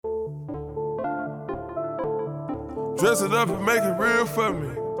Dress it up and make it real for me.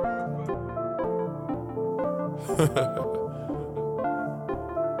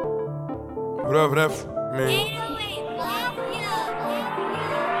 Whatever that means.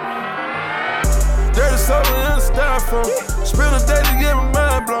 Dirty soda in the styrofoam. Spend a day to get my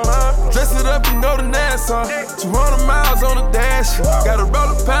mind blown. Dress it up and go to Nassau. 200 miles on the dash. Gotta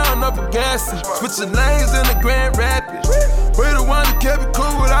roll a pound up a gas. Switching lanes in the Grand Rapids. We the one that kept it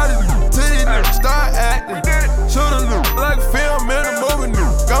cool without it. Till these niggas start acting. Should've looked like a film in a movie.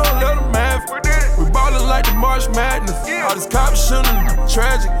 Gonna let them have it. We ballin' like the March Madness. All these cops shooting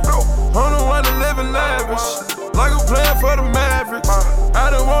tragic. I'm the one that living lavish. Like I'm playing for the Mavericks. I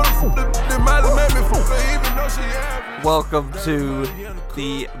don't want to might have made me fool even though she average. Welcome to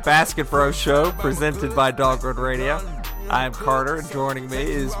the Basket Bros Show presented by Dog Road Radio. I'm Carter, and joining me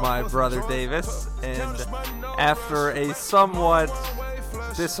is my brother Davis. And after a somewhat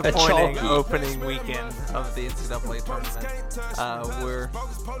disappointing opening weekend of the NCAA tournament,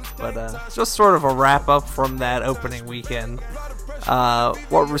 it's just sort of a wrap up from that opening weekend.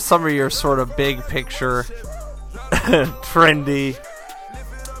 What were some of your sort of big picture, trendy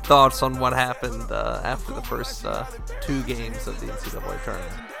thoughts on what happened after the first two games of the NCAA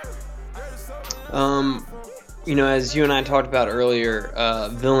tournament? As you and I talked about earlier,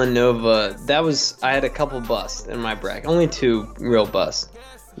 Villanova, I had a couple busts in my bracket. Only two real busts.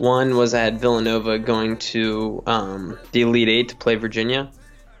 One was I had Villanova going to the Elite Eight to play Virginia.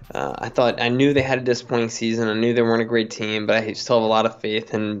 I knew they had a disappointing season. I knew they weren't a great team, but I still have a lot of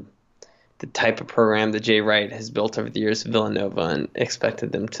faith in the type of program that Jay Wright has built over the years at Villanova and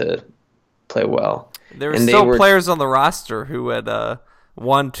expected them to play well. There were still players on the roster who had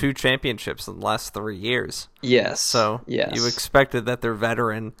won 2 championships in the last 3 years. Yes. So yes. You expected that their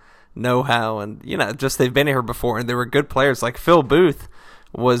veteran know-how and, just they've been here before, and they were good players. Like Phil Booth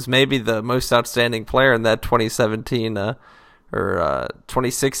was maybe the most outstanding player in that 2017 or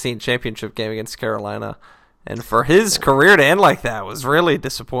 2016 championship game against Carolina. And for his career to end like that was really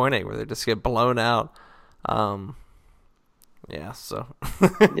disappointing, where they just get blown out. So.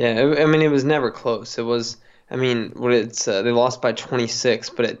 Yeah, I mean, it was never close. It was, they lost by 26,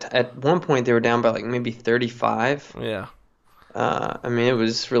 but at one point they were down by like maybe 35. Yeah. It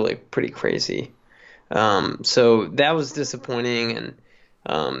was really pretty crazy. So that was disappointing. And,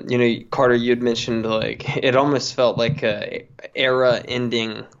 Carter, you had mentioned, like, it almost felt like a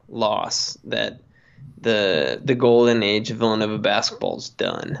era-ending loss that the golden age of Villanova basketball's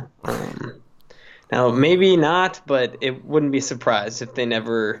done. Now, maybe not, but it wouldn't be surprised if they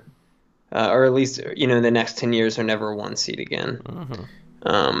never, or at least, in the next 10 years, are never one seed again. Mm-hmm.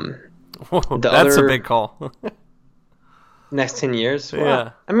 That's a big call. Next 10 years?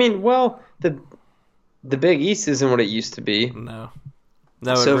 Well, yeah. The Big East isn't what it used to be. No,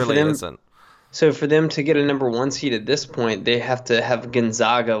 it really isn't. So for them to get a number 1 seed at this point, they have to have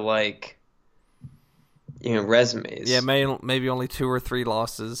Gonzaga-like, resumes. Yeah, maybe only 2 or 3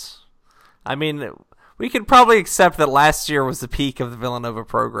 losses. We could probably accept that last year was the peak of the Villanova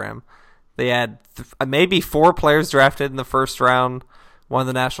program. They had maybe 4 players drafted in the first round, won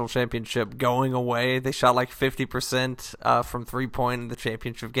the national championship going away. They shot like 50% from 3-point in the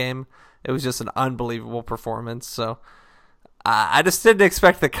championship game. It was just an unbelievable performance. So I just didn't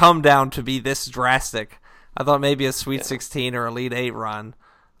expect the come down to be this drastic. I thought maybe a Sweet 16 or Elite 8 run.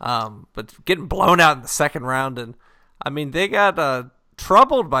 But getting blown out in the second round, and they got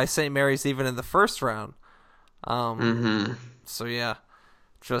troubled by St. Mary's even in the first round. So yeah,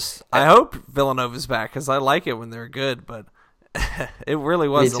 I hope Villanova's back because I like it when they're good, but it really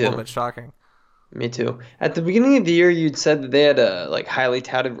was a little bit shocking. Me too. At the beginning of the year, you'd said that they had a highly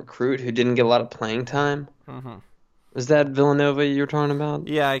touted recruit who didn't get a lot of playing time. Mm-hmm. Was that Villanova you were talking about?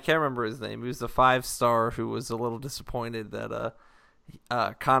 Yeah, I can't remember his name. He was the 5-star who was a little disappointed that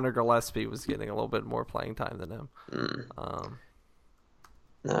Connor Gillespie was getting a little bit more playing time than him.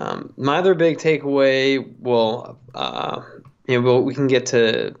 My other big takeaway, we can get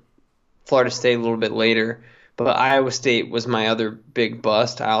to Florida State a little bit later, but Iowa State was my other big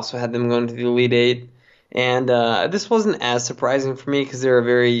bust. I also had them going to the Elite Eight, and this wasn't as surprising for me because they're a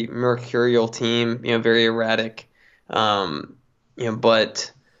very mercurial team, very erratic,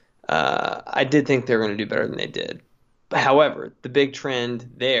 but I did think they were going to do better than they did. However, the big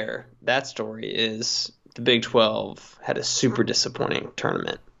trend there, that story is the Big 12 had a super disappointing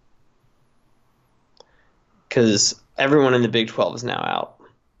tournament because everyone in the Big 12 is now out.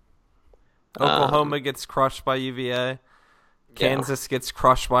 Oklahoma gets crushed by UVA. Kansas gets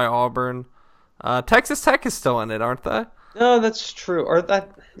crushed by Auburn. Texas Tech is still in it, aren't they? No, that's true.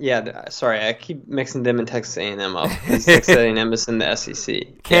 Sorry, I keep mixing them and Texas A&M up. Texas A&M is in the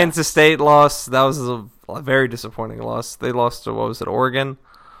SEC. Kansas State lost. That was a very disappointing loss. They lost to, what was it, Oregon?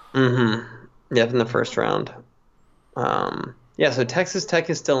 Mm-hmm. Yeah, in the first round. Yeah, so Texas Tech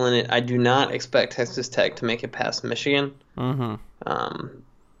is still in it. I do not expect Texas Tech to make it past Michigan.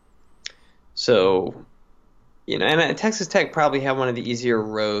 So, and Texas Tech probably had one of the easier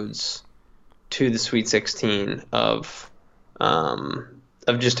roads to the Sweet 16 of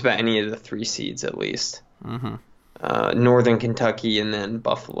just about any of the 3 seeds at least. Northern Kentucky and then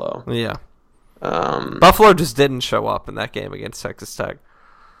Buffalo. Yeah. Buffalo just didn't show up in that game against Texas Tech.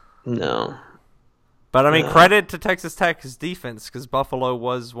 No. But, I mean, credit to Texas Tech's defense, because Buffalo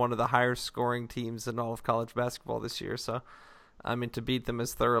was one of the higher scoring teams in all of college basketball this year. So, I mean, to beat them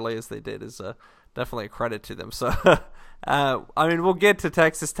as thoroughly as they did is definitely a credit to them. So, I mean, we'll get to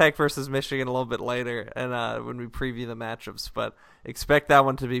Texas Tech versus Michigan a little bit later and when we preview the matchups. But expect that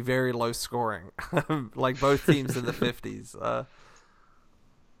one to be very low scoring, like both teams in the 50s.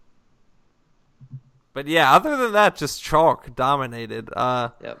 But, yeah, other than that, just chalk dominated.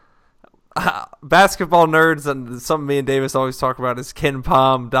 Yep. Basketball nerds, and something me and Davis always talk about is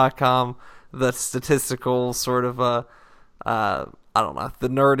KenPom.com, the statistical sort of I don't know, the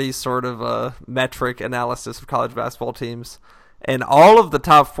nerdy sort of metric analysis of college basketball teams. And all of the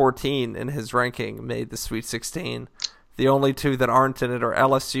top 14 in his ranking made the Sweet 16. The only 2 that aren't in it are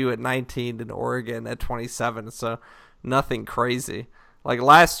LSU at 19 and Oregon at 27, so nothing crazy. Like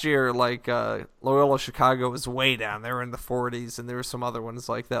last year, Loyola Chicago was way down. They were in the 40s, and there were some other ones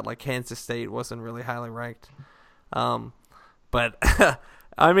like that. Like Kansas State wasn't really highly ranked. But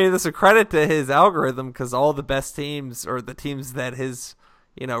I mean, it's a credit to his algorithm, because all the best teams, or the teams that his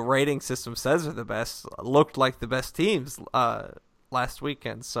rating system says are the best, looked like the best teams last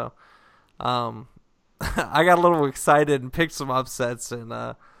weekend. So I got a little excited and picked some upsets in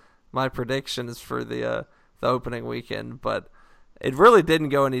my predictions for the opening weekend, but it really didn't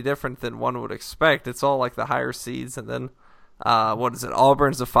go any different than one would expect. It's all like the higher seeds, and then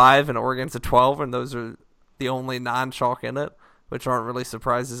Auburn's a 5 and Oregon's a 12, and those are the only non-chalk in it, which aren't really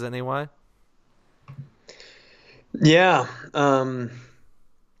surprises anyway. Yeah.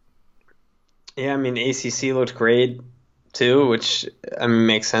 Yeah, I mean, ACC looked great too, which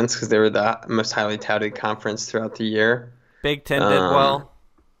makes sense because they were the most highly touted conference throughout the year. Big Ten did well.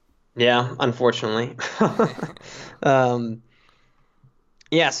 Yeah, unfortunately.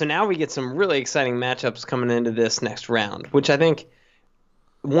 Yeah, so now we get some really exciting matchups coming into this next round, which I think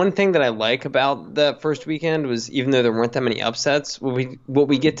one thing that I like about the first weekend was, even though there weren't that many upsets, what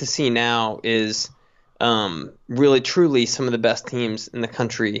we get to see now is really truly some of the best teams in the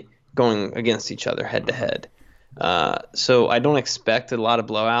country going against each other head to head. So I don't expect a lot of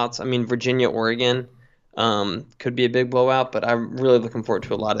blowouts. I mean, Virginia, Oregon could be a big blowout, but I'm really looking forward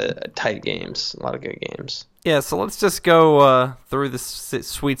to a lot of tight games, a lot of good games. Yeah, so let's just go through the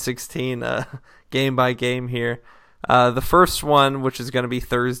Sweet 16 game by game here. The first one, which is going to be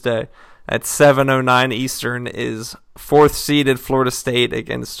Thursday at 7:09 Eastern, is 4th seeded Florida State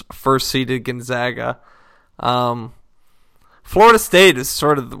against 1st seeded Gonzaga. Florida State is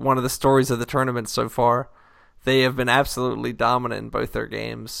sort of one of the stories of the tournament so far. They have been absolutely dominant in both their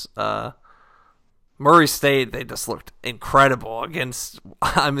games. Murray State, they just looked incredible against,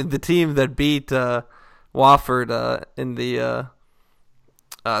 the team that beat Wofford in the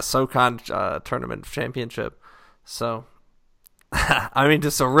SoCon tournament championship. So,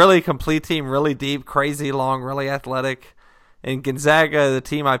 just a really complete team, really deep, crazy long, really athletic. And Gonzaga, the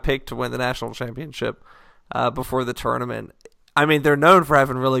team I picked to win the national championship before the tournament. They're known for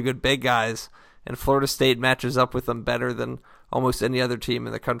having really good big guys, and Florida State matches up with them better than almost any other team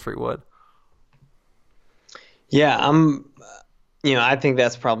in the country would. Yeah, I think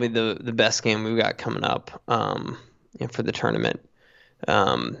that's probably the best game we've got coming up for the tournament,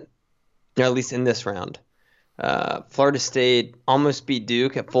 or at least in this round. Florida State almost beat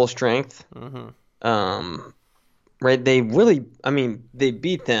Duke at full strength. Right? They really, they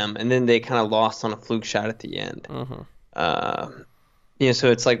beat them, and then they kind of lost on a fluke shot at the end.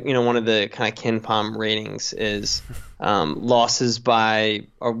 So it's like, one of the kind of KenPom ratings is losses by,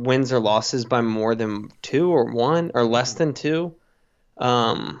 or wins or losses by more than 2 or 1 or less than 2.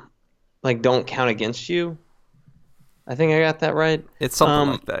 Don't count against you. I think I got that right. It's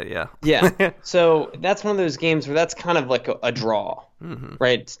something like that, yeah. Yeah. So that's one of those games where that's kind of like a draw,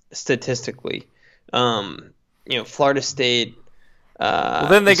 right? Statistically. Florida State. Well,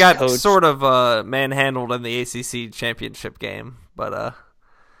 then they got sort of manhandled in the ACC championship game, but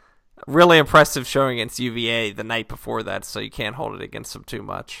really impressive showing against UVA the night before that, so you can't hold it against them too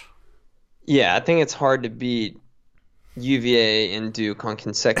much. Yeah, I think it's hard to beat UVA and Duke on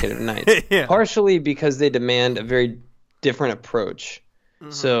consecutive nights, partially because they demand a very different approach.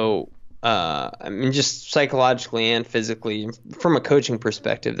 So, I mean, just psychologically and physically, from a coaching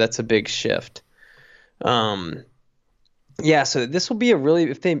perspective, that's a big shift. Yeah, so this will be a really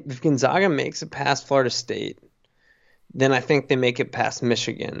if Gonzaga makes it past Florida State, then I think they make it past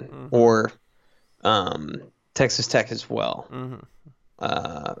Michigan or Texas Tech as well.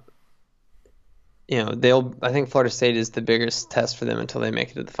 I think Florida State is the biggest test for them until they make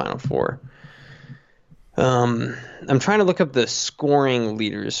it to the Final Four. I'm trying to look up the scoring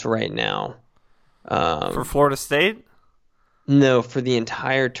leaders right now. For Florida State? No, for the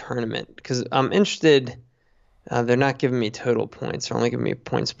entire tournament, because I'm interested. They're not giving me total points. They're only giving me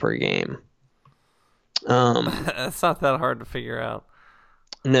points per game. That's not that hard to figure out.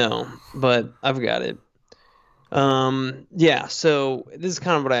 No, but I've got it. Yeah, so this is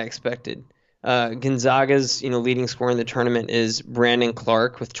kind of what I expected. Gonzaga's, leading scorer in the tournament is Brandon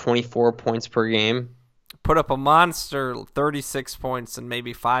Clark with 24 points per game. Put up a monster 36 points and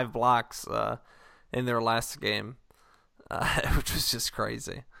maybe 5 blocks in their last game, which was just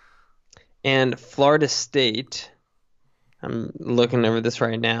crazy. And Florida State, I'm looking over this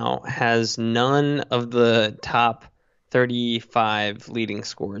right now, has none of the top 35 leading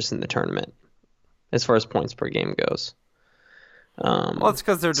scorers in the tournament as far as points per game goes. Well, it's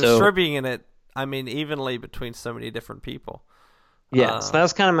because they're distributing it, evenly between so many different people. Yeah, so that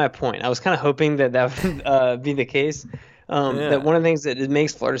was kind of my point. I was kind of hoping that would be the case. That one of the things that it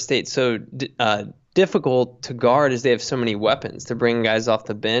makes Florida State so difficult to guard is they have so many weapons. They're bringing guys off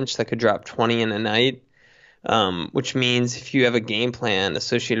the bench that could drop 20 in a night, which means if you have a game plan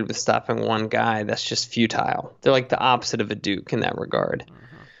associated with stopping one guy, that's just futile. They're like the opposite of a Duke in that regard.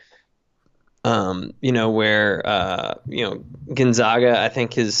 Where Gonzaga, I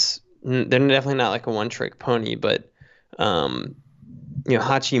think, they're definitely not like a one-trick pony, but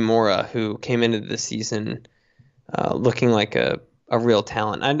Hachimura, who came into the season looking like a real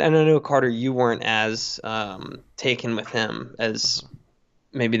talent. I know, Carter, you weren't as taken with him as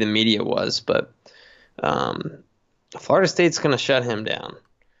maybe the media was, but Florida State's going to shut him down.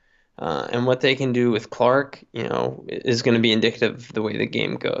 And what they can do with Clark, is going to be indicative of the way the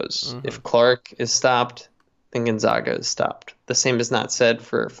game goes. If Clark is stopped, then Gonzaga is stopped. The same is not said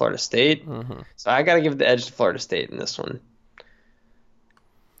for Florida State. So I got to give the edge to Florida State in this one.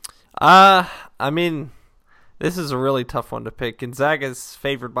 This is a really tough one to pick. Gonzaga's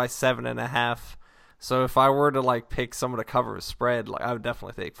favored by 7.5. So if I were to pick someone to cover a spread, I would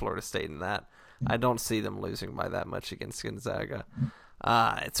definitely take Florida State in that. I don't see them losing by that much against Gonzaga.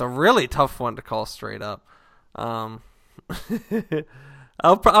 It's a really tough one to call straight up. I'll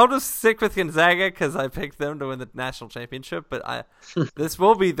just stick with Gonzaga because I picked them to win the national championship. But this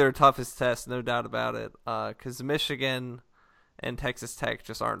will be their toughest test, no doubt about it. Because Michigan and Texas Tech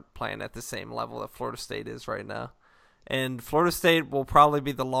just aren't playing at the same level that Florida State is right now. And Florida State will probably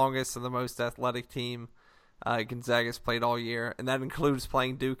be the longest and the most athletic team Gonzaga's played all year, and that includes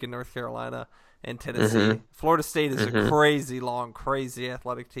playing Duke and North Carolina and Tennessee. Florida State is a crazy long, crazy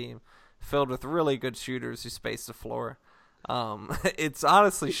athletic team filled with really good shooters who space the floor. It's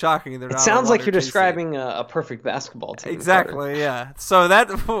honestly shocking they're not. It sounds like you're describing a perfect basketball team. Exactly, yeah. So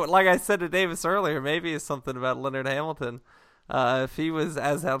that, like I said to Davis earlier, maybe is something about Leonard Hamilton. If he was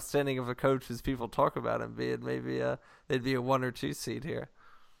as outstanding of a coach as people talk about him being, maybe they'd be a 1 or 2 seed here.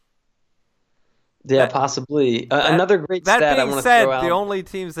 Yeah, possibly. Another great stat I want to throw out. The only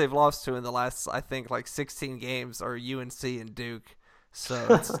teams they've lost to in the last, I think, 16 games are UNC and Duke.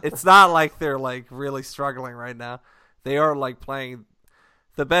 So it's not like they're really struggling right now. They are playing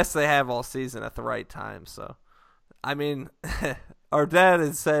the best they have all season at the right time. So, our dad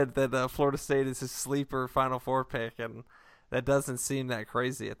has said that Florida State is his sleeper Final Four pick, and that doesn't seem that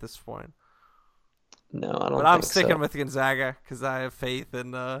crazy at this point. No, I don't. But I'm sticking with Gonzaga because I have faith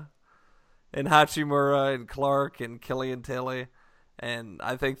in Hachimura and Clark and Killian Tilly, and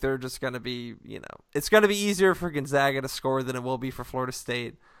I think they're just going to be, it's going to be easier for Gonzaga to score than it will be for Florida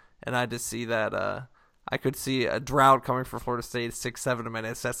State, and I just see that I could see a drought coming for Florida State 6-7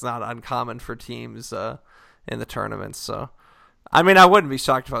 minutes. That's not uncommon for teams in the tournament. So, I wouldn't be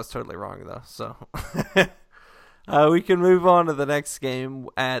shocked if I was totally wrong though. So. We can move on to the next game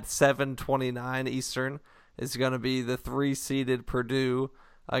at 7:29 Eastern. Is going to be the 3-seeded Purdue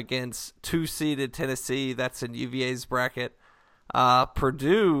against 2-seeded Tennessee. That's in UVA's bracket.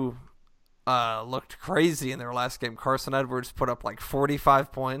 Purdue looked crazy in their last game. Carson Edwards put up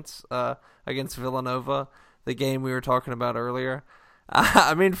 45 points against Villanova, the game we were talking about earlier.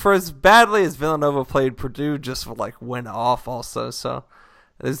 For as badly as Villanova played, Purdue just went off also. So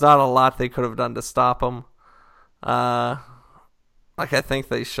there's not a lot they could have done to stop them. I think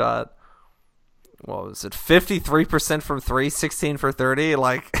they shot what was it, 53% from 3, 16 for 30?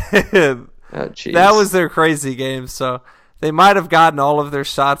 Like, geez. That was their crazy game. So they might have gotten all of their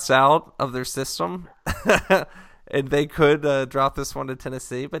shots out of their system, and they could drop this one to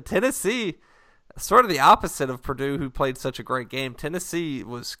Tennessee. But Tennessee, sort of the opposite of Purdue, who played such a great game. Tennessee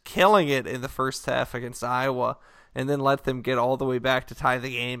was killing it in the first half against Iowa, and then let them get all the way back to tie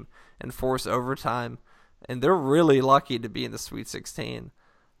the game and force overtime. And they're really lucky to be in the Sweet 16.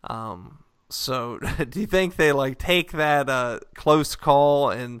 So do you think they take that close call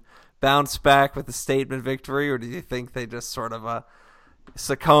and bounce back with a statement victory, or do you think they just sort of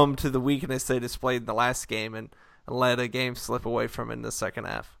succumb to the weakness they displayed in the last game and let a game slip away from it in the second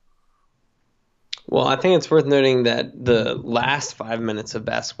half? Well, I think it's worth noting that the last 5 minutes of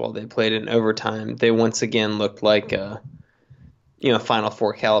basketball they played in overtime, they once again looked like a Final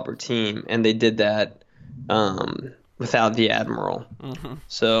Four caliber team, and they did that without the Admiral. Mm-hmm.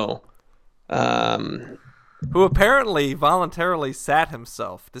 So, who apparently voluntarily sat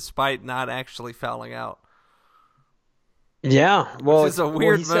himself despite not actually fouling out. Yeah, well, it's a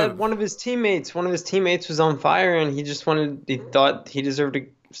weird he said one of his teammates was on fire, and he thought he deserved to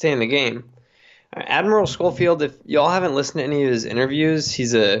stay in the game. Admiral Schofield, if y'all haven't listened to any of his interviews,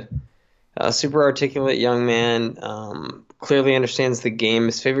 he's a super articulate young man, clearly understands the game.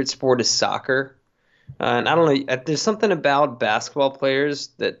 His favorite sport is soccer. And I don't know, there's something about basketball players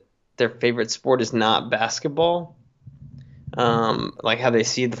that their favorite sport is not basketball. Like how they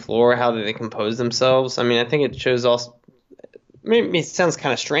see the floor, how they compose themselves. I mean, I think it shows also, maybe it sounds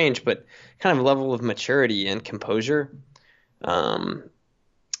kind of strange, but kind of a level of maturity and composure.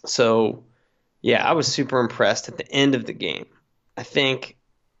 So, yeah, I was super impressed at the end of the game. I think,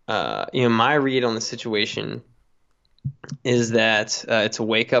 my read on the situation is that it's a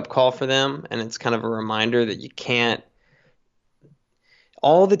wake-up call for them, and it's kind of a reminder that you can't –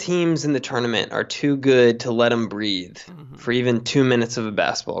 all the teams in the tournament are too good to let them breathe for even 2 minutes of a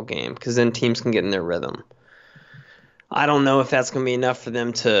basketball game, because then teams can get in their rhythm. I don't know if that's going to be enough for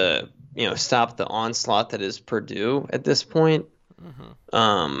them to, stop the onslaught that is Purdue at this point.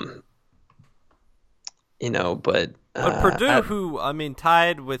 But Purdue, who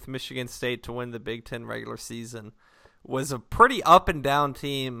tied with Michigan State to win the Big Ten regular season, was a pretty up and down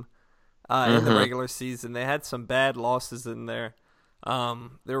team in the regular season. They had some bad losses in there.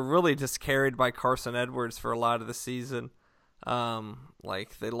 They were really just carried by Carson Edwards for a lot of the season.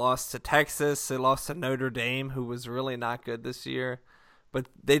 They lost to Texas, they lost to Notre Dame, who was really not good this year. But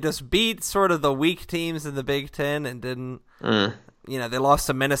they just beat sort of the weak teams in the Big Ten and didn't. They lost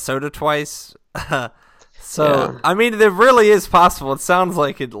to Minnesota twice. So, yeah. It really is possible. It sounds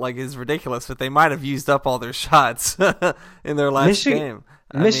like it is ridiculous, but they might have used up all their shots in their last game.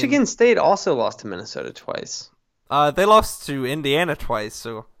 Michigan State also lost to Minnesota twice. They lost to Indiana twice,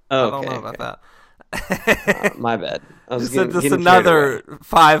 so I don't know about that. My bad. I was just another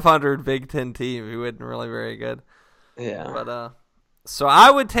 500 Big Ten team who isn't really very good. Yeah. But so I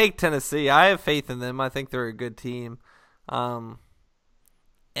would take Tennessee. I have faith in them. I think they're a good team. And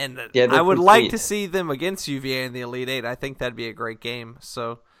I would like to see them against UVA in the Elite Eight. I think that'd be a great game.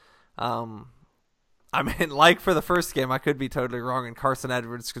 So, for the first game, I could be totally wrong, and Carson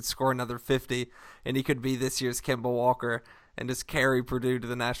Edwards could score another 50, and he could be this year's Kemba Walker and just carry Purdue to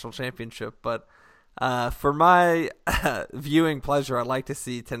the national championship. But for my viewing pleasure, I'd like to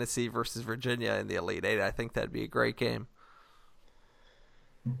see Tennessee versus Virginia in the Elite Eight. I think that'd be a great game.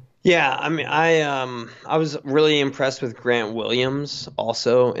 Yeah, I was really impressed with Grant Williams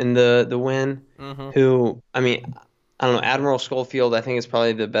also in the win. Who, I don't know, Admiral Schofield I think is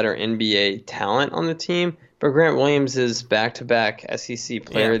probably the better NBA talent on the team, but Grant Williams is back-to-back SEC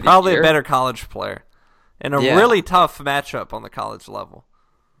player of the probably year. A better college player and a really tough matchup on the college level.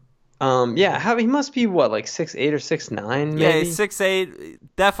 He must be what, like 6'8" or 6'9", maybe? Yeah, he's 6'8",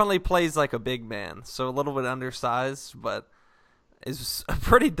 definitely plays like a big man, so a little bit undersized, but is a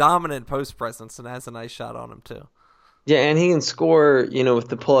pretty dominant post presence and has a nice shot on him too. Yeah, and he can score, with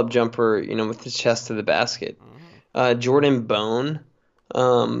the pull-up jumper, with his chest to the basket. Jordan Bone,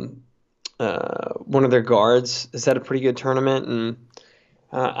 one of their guards, is at a pretty good tournament, and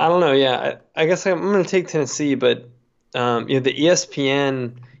I don't know. Yeah, I guess I'm going to take Tennessee, but the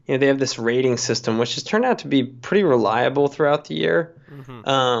ESPN, they have this rating system which has turned out to be pretty reliable throughout the year.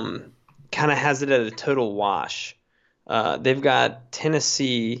 Kind of has it at a total wash. They've got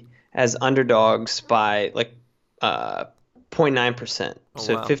Tennessee as underdogs by 0.9%.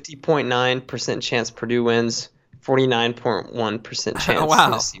 So 50.9% chance Purdue wins, 49.1% chance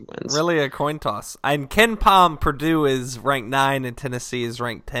Tennessee wins. Really a coin toss. And Ken Pom, Purdue is ranked 9 and Tennessee is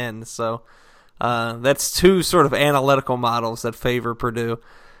ranked 10. So that's two sort of analytical models that favor Purdue.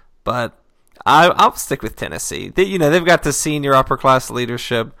 But I'll stick with Tennessee. They've got the senior upper class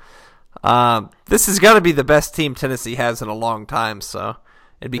leadership. This is going to be the best team Tennessee has in a long time, so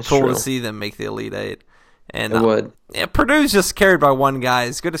it'd be cool to see them make the Elite Eight. And it would. Purdue's just carried by one guy.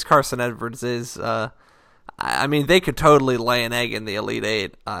 As good as Carson Edwards is, they could totally lay an egg in the Elite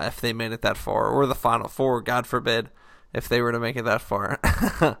Eight if they made it that far, or the Final Four, God forbid, if they were to make it that far.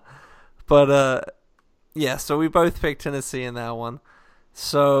 But, so we both picked Tennessee in that one.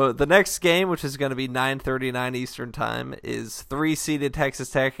 So the next game, which is going to be 9:39 Eastern Time, is 3-seeded Texas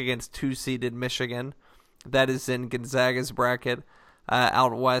Tech against 2-seeded Michigan. That is in Gonzaga's bracket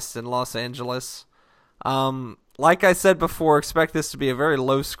out west in Los Angeles. Like I said before, expect this to be a very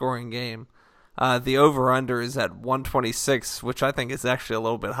low-scoring game. The over-under is at 126, which I think is actually a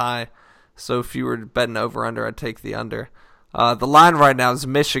little bit high. So if you were betting over-under, I'd take the under. The line right now is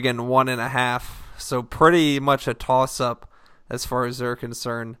Michigan 1.5, so pretty much a toss-up as far as they're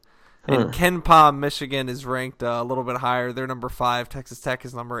concerned. And KenPom, Michigan is ranked a little bit higher. They're number 5. Texas Tech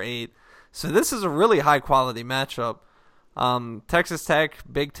is number 8. So this is a really high-quality matchup. Texas Tech,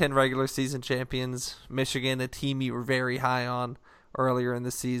 Big Ten regular season champions. Michigan, a team you were very high on earlier in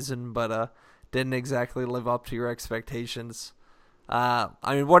the season, but didn't exactly live up to your expectations.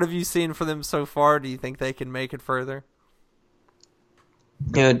 What have you seen for them so far? Do you think they can make it further?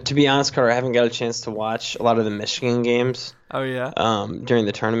 To be honest, Carter, I haven't got a chance to watch a lot of the Michigan games. Oh, yeah? During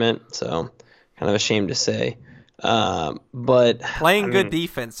the tournament, so kind of ashamed to say. But playing good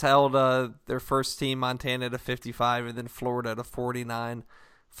defense held their first team, Montana, to 55, and then Florida to 49.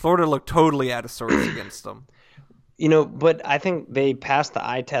 Florida looked totally out of sorts against them. But I think they passed the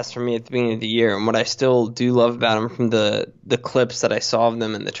eye test for me at the beginning of the year, and what I still do love about them from the clips that I saw of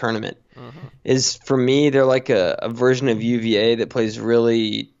them in the tournament is, for me, they're like a version of UVA that plays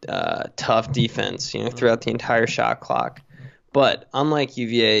really tough defense, throughout the entire shot clock. But unlike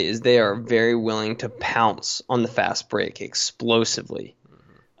UVA, is they are very willing to pounce on the fast break explosively.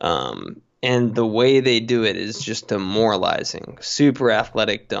 And the way they do it is just demoralizing. Super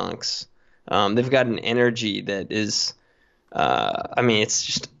athletic dunks. They've got an energy that is, it's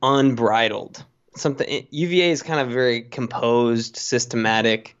just unbridled. UVA is kind of very composed,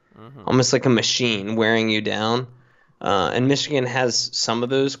 systematic, almost like a machine wearing you down. And Michigan has some of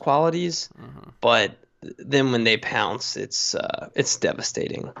those qualities, but then when they pounce, it's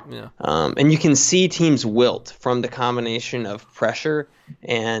devastating. Yeah. And you can see teams wilt from the combination of pressure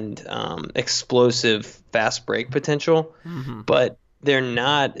and explosive fast break potential, but they're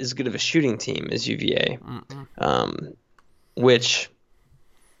not as good of a shooting team as UVA, which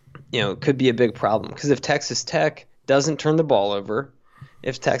could be a big problem. Because if Texas Tech doesn't turn the ball over,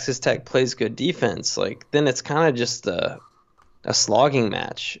 if Texas Tech plays good defense, then it's kind of just a slogging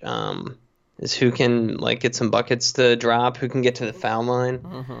match. Is who can get some buckets to drop, who can get to the foul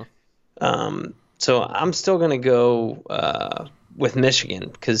line. So I'm still going to go with Michigan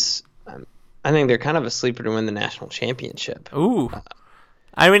because I think they're kind of a sleeper to win the national championship. Ooh.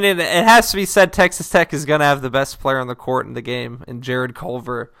 It has to be said Texas Tech is going to have the best player on the court in the game, in Jared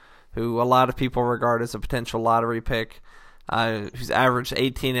Culver, who a lot of people regard as a potential lottery pick, who's averaged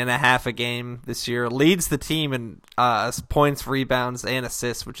 18.5 a game this year, leads the team in points, rebounds, and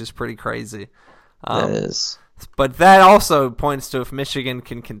assists, which is pretty crazy. That is. But that also points to if Michigan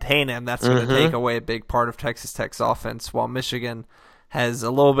can contain him, that's going to take away a big part of Texas Tech's offense, while Michigan has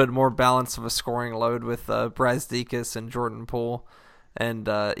a little bit more balance of a scoring load with Brazdeikis and Jordan Poole and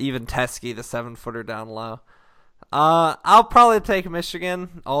even Teskey, the 7-footer down low. I'll probably take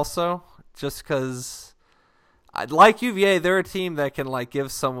Michigan also, just because, like UVA, they're a team that can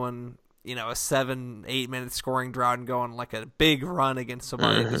give someone a 7-8 minute scoring drought and go on a big run against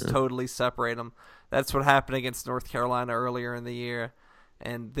somebody and just totally separate them. That's what happened against North Carolina earlier in the year.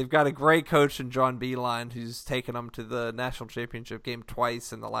 And they've got a great coach in John Beilein who's taken them to the national championship game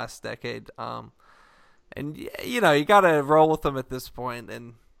twice in the last decade. And, you got to roll with them at this point.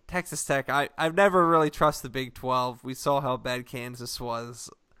 And Texas Tech, I've never really trusted the Big 12. We saw how bad Kansas was.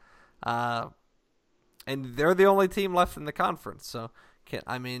 And they're the only team left in the conference. So,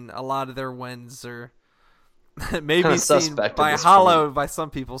 a lot of their wins are maybe seen by hollow by some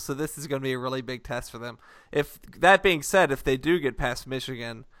people, so this is going to be a really big test for them. That being said, if they do get past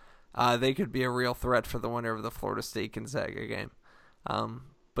Michigan, they could be a real threat for the winner of the Florida State-Gonzaga game.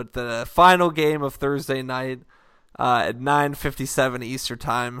 But the final game of Thursday night at 9:57 Eastern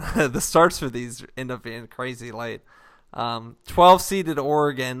Time, the starts for these end up being crazy late. 12-seeded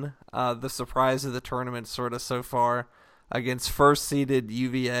Oregon, the surprise of the tournament sort of so far, against first-seeded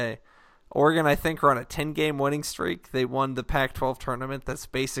UVA. Oregon, I think, are on a 10-game winning streak. They won the Pac-12 tournament. That's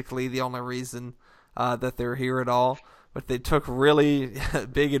basically the only reason that they're here at all. but they took really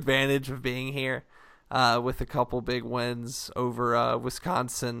big advantage of being here with a couple big wins over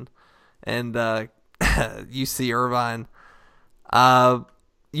Wisconsin and UC Irvine.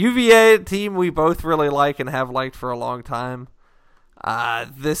 UVA team we both really like and have liked for a long time.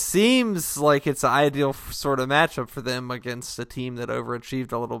 This seems like it's an ideal sort of matchup for them against a team that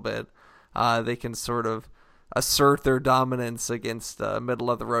overachieved a little bit. They can sort of assert their dominance against a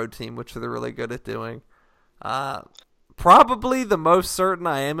middle-of-the-road team, which they're really good at doing. Probably the most certain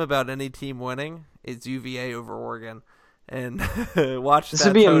I am about any team winning is UVA over Oregon. And watch this that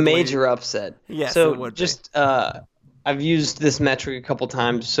would be totally... a major upset. Yes, so it would just I've used this metric a couple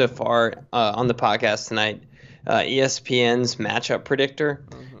times so far on the podcast tonight. ESPN's matchup predictor.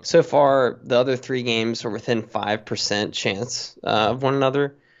 Mm-hmm. So far, the other 3 games are within 5% chance of one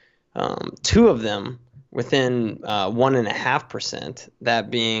another. 2 of them within 1.5%.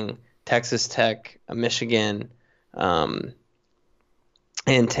 That being Texas Tech, Michigan, and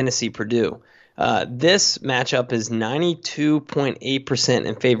Tennessee Purdue. This matchup is 92.8%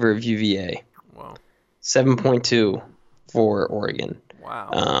 in favor of UVA. Wow. 7.2 for Oregon.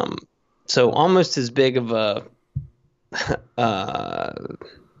 Wow. So almost as big of a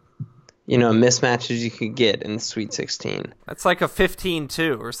mismatch as you could get in the Sweet 16. That's like a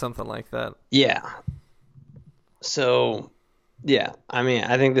 15-2 or something like that. Yeah. So, yeah, I mean,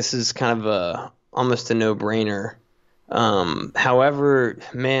 I think this is kind of almost a no-brainer. However,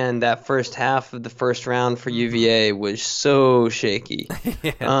 man, that first half of the first round for UVA was so shaky.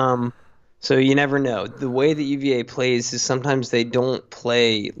 Yeah. So you never know. The way that UVA plays is sometimes they don't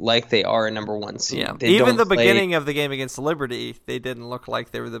play like they are a number 1 seed. Yeah. They Even the play... beginning of the game against Liberty, they didn't look like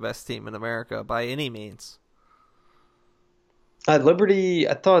they were the best team in America by any means. Liberty,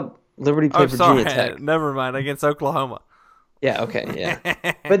 I thought Liberty played Virginia Tech. Never mind, against Oklahoma. Yeah, okay,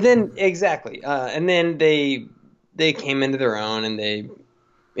 yeah. But then, exactly. And then they came into their own and they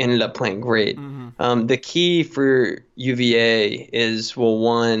ended up playing great. Mm-hmm. The key for UVA is, well,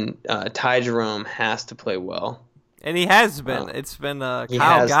 one, Ty Jerome has to play well. And he has been. It's been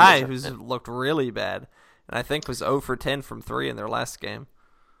Kyle Guy who's looked really bad. And I think was 0 for 10 from 3 in their last game.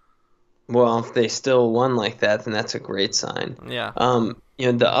 Well, if they still won like that, then that's a great sign. Yeah.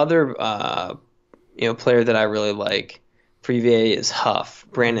 The other player that I really like for UVA is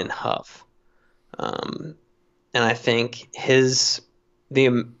Brandon Huff. And I think it's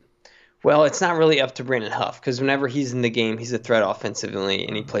not really up to Brandon Huff because whenever he's in the game, he's a threat offensively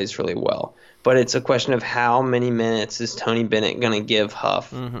and he plays really well. But it's a question of how many minutes is Tony Bennett going to give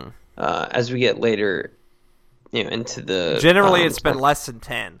Huff as we get later, into the. Generally, it's been less than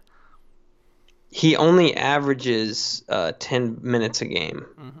 10. He only averages 10 minutes a game,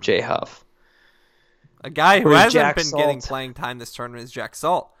 Jay Huff. A guy who hasn't Jack been Salt. getting playing time this tournament is Jack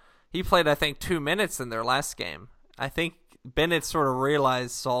Salt. He played, I think, 2 minutes in their last game. I think Bennett sort of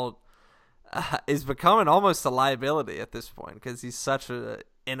realized Salt is becoming almost a liability at this point because he's such an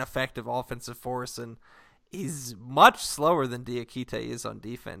ineffective offensive force, and he's much slower than Diakite is on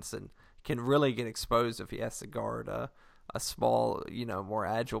defense and can really get exposed if he has to guard a small, more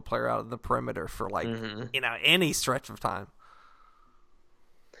agile player out of the perimeter for any stretch of time.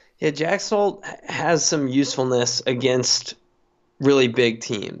 Yeah, Jack Salt has some usefulness against really big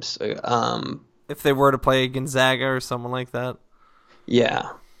teams. If they were to play Gonzaga or someone like that.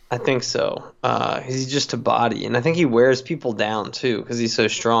 Yeah, I think so. He's just a body, and I think he wears people down too because he's so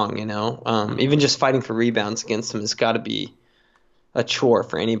strong. Even just fighting for rebounds against him has got to be a chore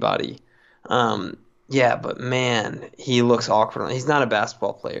for anybody. Yeah, but man, he looks awkward. He's not a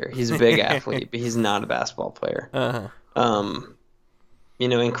basketball player. He's a big athlete, but he's not a basketball player.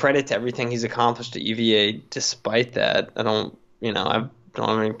 And credit to everything he's accomplished at UVA. Despite that, I don't have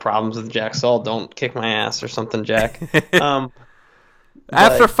any problems with Jack Salt. Don't kick my ass or something, Jack.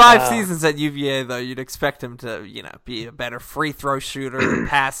 After 5 seasons at UVA, though, you'd expect him to, be a better free throw shooter,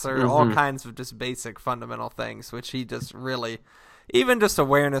 passer, all kinds of just basic fundamental things, which he just really, even just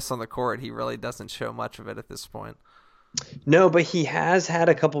awareness on the court, he really doesn't show much of it at this point. No, but he has had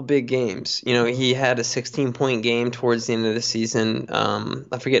a couple big games. He had a 16-point game towards the end of the season.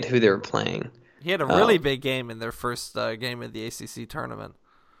 I forget who they were playing. He had a really big game in their first game of the ACC tournament.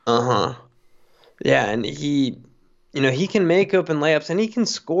 Yeah, and he can make open layups, and he can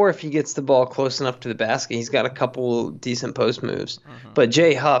score if he gets the ball close enough to the basket. He's got a couple decent post moves. But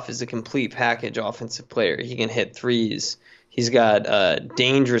Jay Huff is a complete package offensive player. He can hit threes. He's got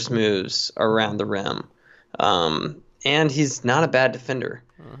dangerous moves around the rim. And he's not a bad defender.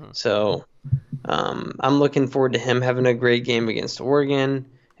 So I'm looking forward to him having a great game against Oregon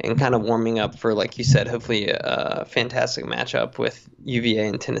and kind of warming up for, like you said, hopefully a fantastic matchup with UVA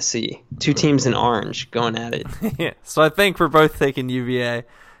and Tennessee. Two teams in orange going at it. Yeah. So I think we're both taking UVA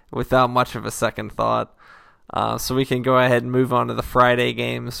without much of a second thought. So we can go ahead and move on to the Friday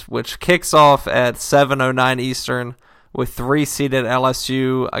games, which kicks off at 7:09 Eastern with 3-seeded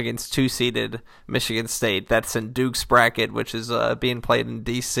LSU against 2-seeded Michigan State. That's in Duke's bracket, which is being played in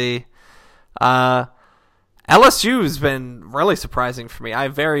D.C. LSU has been really surprising for me. I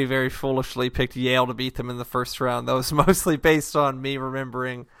very, very foolishly picked Yale to beat them in the first round. That was mostly based on me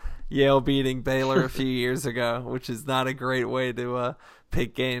remembering Yale beating Baylor a few years ago, which is not a great way to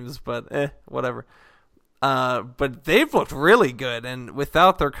pick games, but whatever. But they've looked really good, and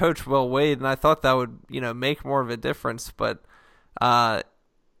without their coach Will Wade, and I thought that would make more of a difference. But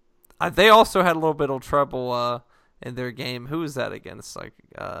they also had a little bit of trouble in their game. Who was that against?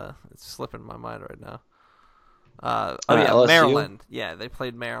 It's slipping my mind right now. LSU? Maryland. Yeah, they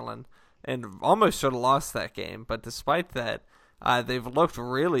played Maryland and almost should have lost that game. But despite that, they've looked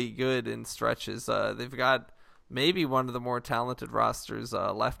really good in stretches. They've got maybe one of the more talented rosters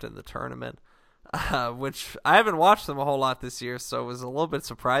left in the tournament. Which I haven't watched them a whole lot this year, so it was a little bit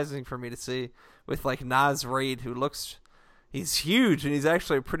surprising for me to see with Naz Reid, he's huge and he's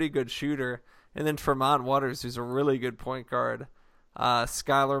actually a pretty good shooter, and then Tremont Waters, who's a really good point guard,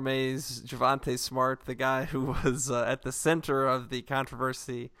 Skylar Mays, Javante Smart, the guy who was at the center of the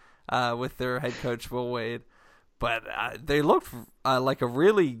controversy with their head coach Will Wade. But they looked like a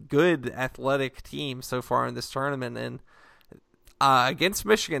really good athletic team so far in this tournament, and against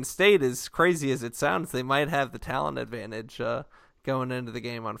Michigan State, as crazy as it sounds, they might have the talent advantage going into the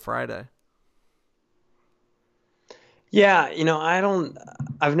game on Friday. Yeah,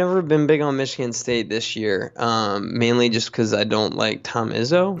 I've never been big on Michigan State this year, mainly just because I don't like Tom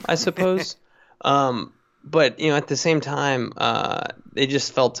Izzo, I suppose. But, at the same time, they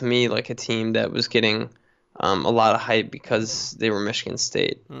just felt to me like a team that was getting a lot of hype because they were Michigan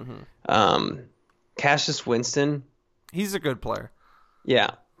State. Mm-hmm. Cassius Winston, he's a good player.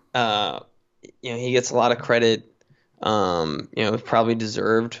 Yeah. He gets a lot of credit. Probably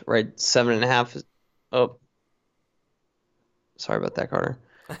deserved, right? 7.5. Oh, sorry about that, Carter.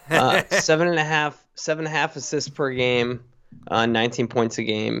 7.5 assists per game, 19 points a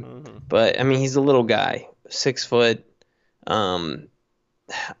game. Mm-hmm. But he's a little guy, 6 foot. I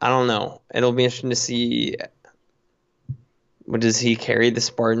don't know. It'll be interesting to see. Does he carry the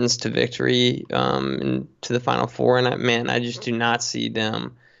Spartans to victory, to the Final Four? And I just do not see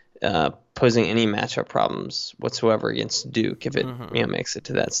them posing any matchup problems whatsoever against Duke if it makes it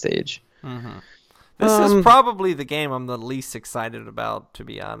to that stage. Mm-hmm. This is probably the game I'm the least excited about, to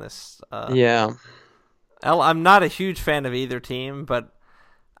be honest. Yeah. I'm not a huge fan of either team, but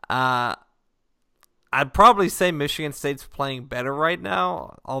I'd probably say Michigan State's playing better right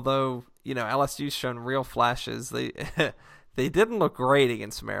now, although, LSU's shown real flashes. They didn't look great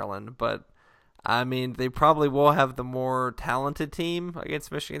against Maryland, but, they probably will have the more talented team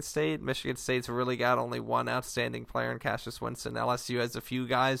against Michigan State. Michigan State's really got only one outstanding player in Cassius Winston. LSU has a few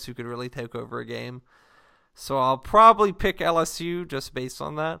guys who could really take over a game. So I'll probably pick LSU just based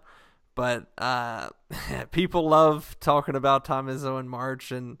on that. But people love talking about Tom Izzo in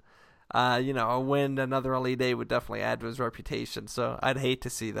March, and, a win another Elite Eight would definitely add to his reputation. So I'd hate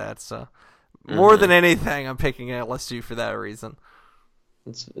to see that. So more than anything, I'm picking LSU for that reason.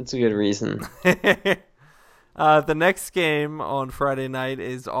 It's a good reason. The next game on Friday night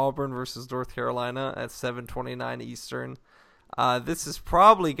is Auburn versus North Carolina at 7:29 Eastern. This is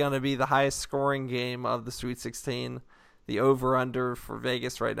probably going to be the highest scoring game of the Sweet 16. The over-under for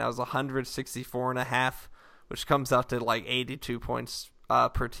Vegas right now is 164.5, which comes out to like 82 points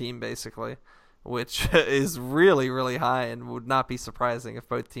per team, basically, which is really, really high and would not be surprising if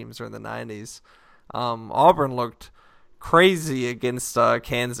both teams are in the 90s. Auburn looked crazy against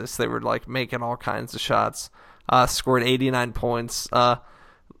Kansas. They were like making all kinds of shots. Scored 89 points.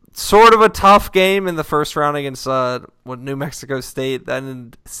 Sort of a tough game in the first round against New Mexico State,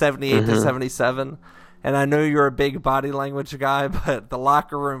 then 78-77. And I know you're a big body language guy, but the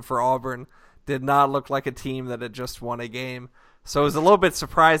locker room for Auburn did not look like a team that had just won a game. So it was a little bit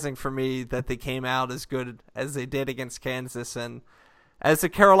surprising for me that they came out as good as they did against Kansas. And as a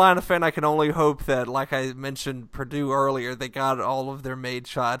Carolina fan, I can only hope that, like I mentioned Purdue earlier, they got all of their made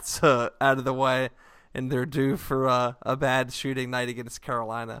shots out of the way, and they're due for a bad shooting night against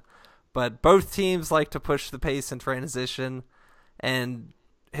Carolina. But both teams like to push the pace in transition, and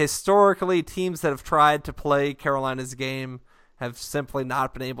historically, teams that have tried to play Carolina's game have simply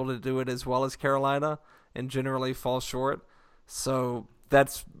not been able to do it as well as Carolina and generally fall short. So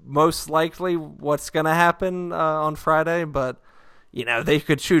that's most likely what's going to happen on Friday. But, they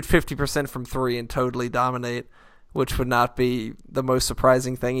could shoot 50% from three and totally dominate, which would not be the most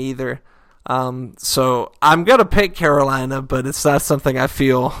surprising thing either. So I'm going to pick Carolina, but it's not something I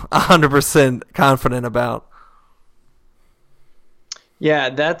feel 100% confident about. Yeah,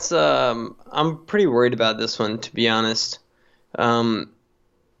 that's I'm pretty worried about this one, to be honest.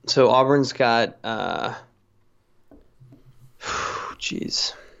 So Auburn's got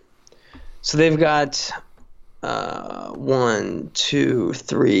jeez. So they've got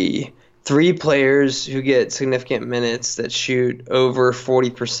 3 players who get significant minutes that shoot over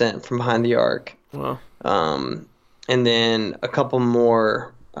 40% from behind the arc. Wow. And then a couple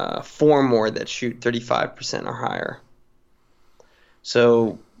more, 4 more that shoot 35% or higher.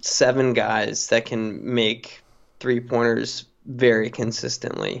 So 7 guys that can make 3-pointers very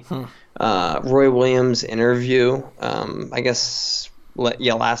consistently. Roy Williams' interview, I guess,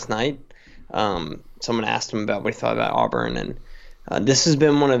 last night, someone asked him about what he thought about Auburn, and this has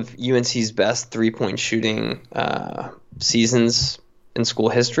been one of UNC's best 3-point shooting seasons in school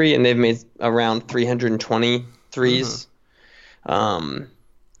history, and they've made around 320 threes.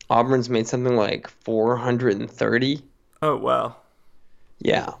 Auburn's made something like 430. Oh, wow.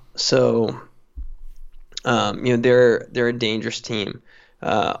 Yeah, so they're a dangerous team.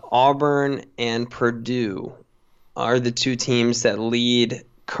 Auburn and Purdue are the 2 teams that lead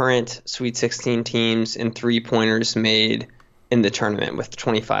current Sweet 16 teams in 3-pointers made in the tournament with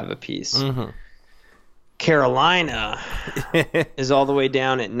 25 apiece. Carolina is all the way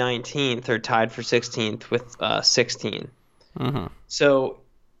down at 19th or tied for 16th with 16. So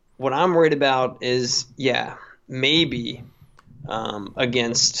what I'm worried about is, maybe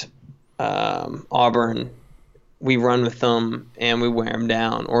against Auburn, we run with them and we wear them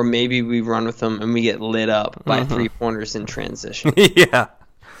down, or maybe we run with them and we get lit up by 3-pointers in transition. Yeah,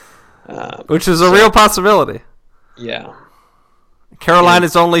 which is a real possibility. Yeah.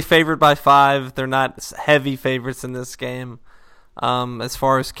 Carolina's only favored by 5. They're not heavy favorites in this game. As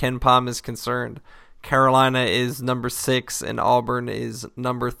far as KenPom is concerned, Carolina is number 6 and Auburn is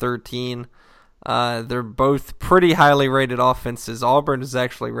number 13. They're both pretty highly rated offenses. Auburn is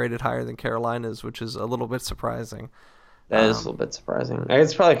actually rated higher than Carolina's, which is a little bit surprising. That is a little bit surprising.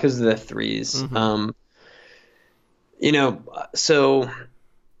 It's probably because of the threes. So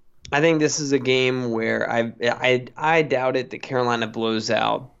I think this is a game where I doubt it that Carolina blows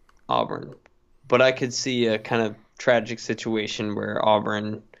out Auburn, but I could see a kind of tragic situation where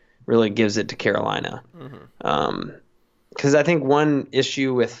Auburn really gives it to Carolina. Because I think one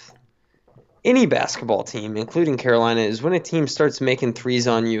issue with any basketball team, including Carolina, is when a team starts making threes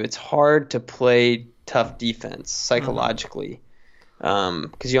on you, it's hard to play tough defense psychologically,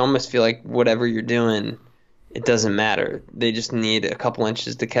 because you almost feel like whatever you're doing, it doesn't matter. They just need a couple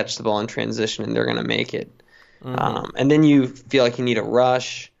inches to catch the ball in transition, and they're going to make it. And then you feel like you need a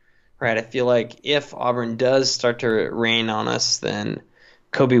rush, right? I feel like if Auburn does start to rain on us, then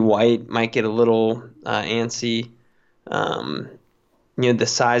Kobe White might get a little antsy. The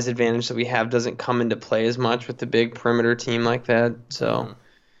size advantage that we have doesn't come into play as much with the big perimeter team like that. So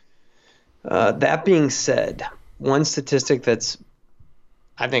that being said, one statistic that's,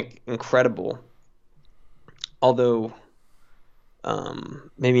 I think, incredible, although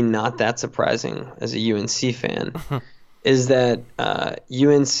maybe not that surprising as a UNC fan, is that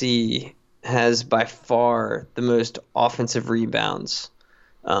UNC has by far the most offensive rebounds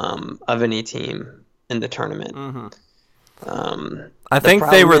of any team in the tournament. I think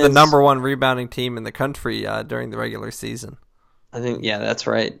they were the number 1 rebounding team in the country during the regular season. I think, that's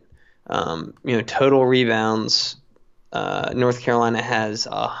right. Total rebounds, North Carolina has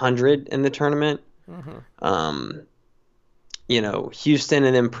 100 in the tournament. Houston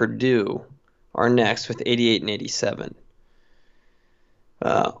and then Purdue are next with 88 and 87.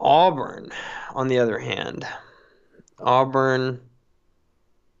 Auburn, on the other hand, oh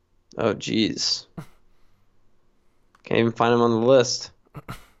geez, can't even find them on the list.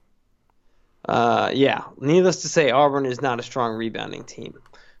 Needless to say, Auburn is not a strong rebounding team.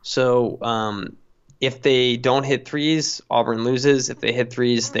 So if they don't hit threes, Auburn loses. If they hit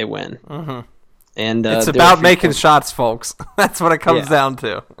threes, they win. And it's about making shots, folks. That's what it comes down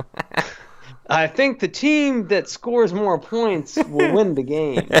to. I think the team that scores more points will win the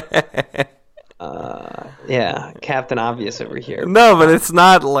game. Captain Obvious over here. No, but it's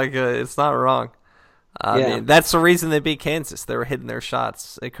not it's not wrong. I mean, that's the reason they beat Kansas. They were hitting their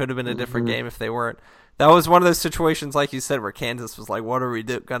shots. It could have been a different game if they weren't. That was one of those situations, like you said, where Kansas was like, what are we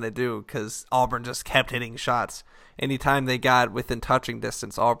going to do? Because Auburn just kept hitting shots. Anytime they got within touching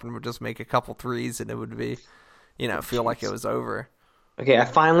distance, Auburn would just make a couple threes, and it would be, feel like it was over. Okay, I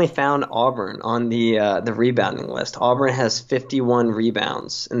finally found Auburn on the rebounding list. Auburn has 51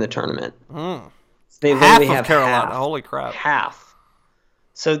 rebounds in the tournament. They Half literally of have Carolina. Holy crap. Half.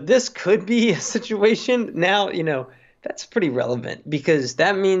 So this could be a situation now, that's pretty relevant because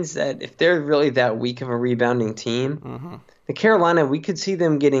that means that if they're really that weak of a rebounding team, the Carolina, we could see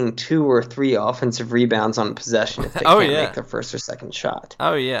them getting 2 or 3 offensive rebounds on possession if they can't make their first or second shot.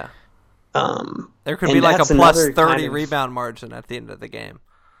 Oh, yeah. There could be like a plus 30 rebound margin at the end of the game.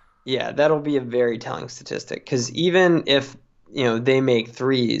 Yeah, that'll be a very telling statistic because even if, they make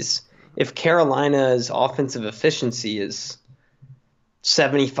threes, if Carolina's offensive efficiency is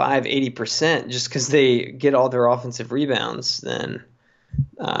 75-80% just because they get all their offensive rebounds, then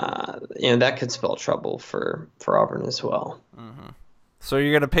that could spell trouble for Auburn as well. So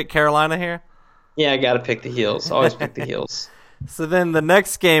you're gonna pick Carolina here? Yeah, I gotta pick the Heels. Always pick the Heels. So then the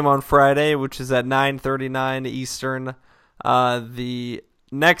next game on Friday, which is at 9:39 Eastern, the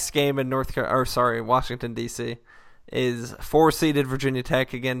next game in Washington D.C. is 4-seeded Virginia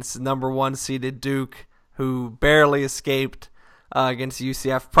Tech against number 1-seeded Duke, who barely escaped against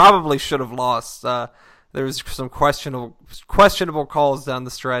UCF. Probably should have lost. There was some questionable calls down the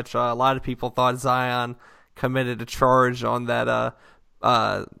stretch. A lot of people thought Zion committed a charge on that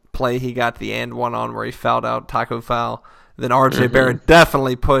play he got the and one on where he fouled out Taco foul. Then R.J. Barrett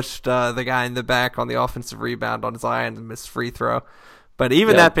definitely pushed the guy in the back on the offensive rebound on Zion and missed free throw. But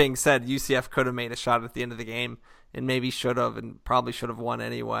even that being said, UCF could have made a shot at the end of the game and maybe should have and probably should have won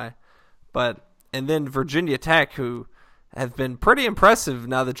anyway. And then Virginia Tech, who have been pretty impressive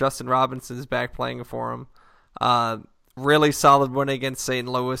now that Justin Robinson is back playing for them. Really solid win against St.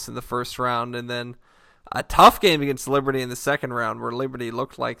 Louis in the first round, and then a tough game against Liberty in the second round where Liberty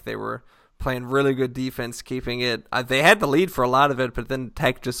looked like they were playing really good defense, keeping it. They had the lead for a lot of it, but then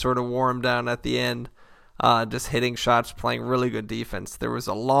Tech just sort of wore them down at the end, just hitting shots, playing really good defense. There was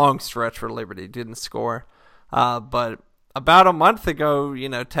a long stretch where Liberty didn't score. But about a month ago,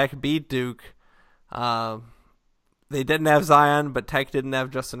 Tech beat Duke. They didn't have Zion, but Tech didn't have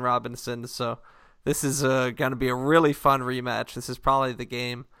Justin Robinson, so this is going to be a really fun rematch. This is probably the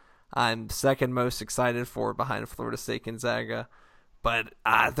game I'm second most excited for behind Florida State Gonzaga. But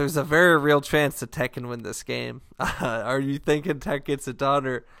there's a very real chance that Tech can win this game. Are you thinking Tech gets it done,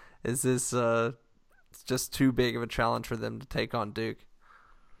 or is this just too big of a challenge for them to take on Duke?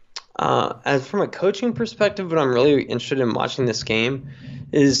 As from a coaching perspective, what I'm really interested in watching this game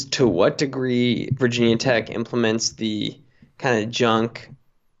is to what degree Virginia Tech implements the kind of junk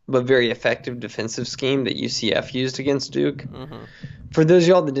but very effective defensive scheme that UCF used against Duke. For those of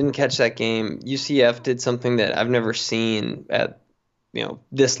y'all that didn't catch that game, UCF did something that I've never seen at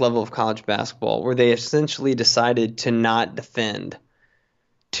this level of college basketball, where they essentially decided to not defend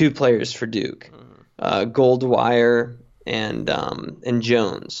 2 players for Duke, Goldwire and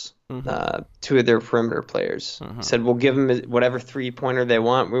Jones. 2 of their perimeter players said, we'll give them whatever 3-pointer they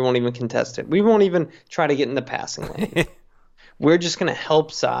want. We won't even contest it. We won't even try to get in the passing lane. We're just going to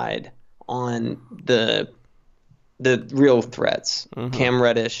help side on the real threats. Cam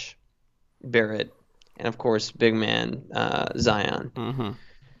Reddish, Barrett, and of course, big man Zion. And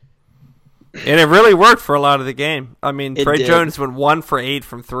it really worked for a lot of the game. I mean, Trey Jones went 1 for 8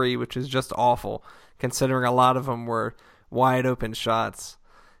 from 3, which is just awful, considering a lot of them were wide open shots.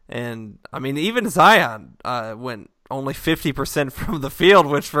 And, I mean, even Zion went only 50% from the field,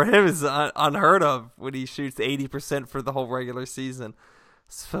 which for him is unheard of when he shoots 80% for the whole regular season.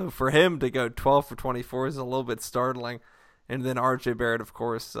 So for him to go 12 for 24 is a little bit startling. And then R.J. Barrett, of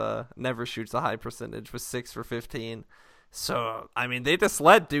course, never shoots a high percentage, was 6 for 15. So, I mean, they just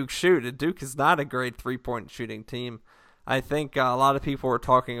let Duke shoot. And Duke is not a great three-point shooting team. I think a lot of people were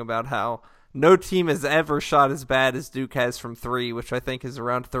talking about how no team has ever shot as bad as Duke has from 3, which I think is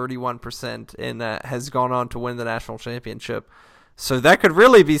around 31%, and has gone on to win the national championship. So that could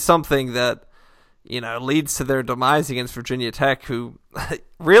really be something that, leads to their demise against Virginia Tech, who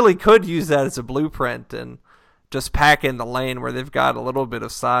really could use that as a blueprint and just pack in the lane where they've got a little bit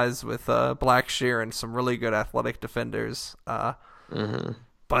of size with Blackshear and some really good athletic defenders.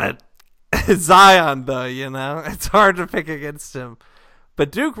 But Zion, though, it's hard to pick against him. But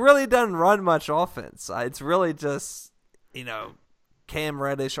Duke really doesn't run much offense. It's really just, Cam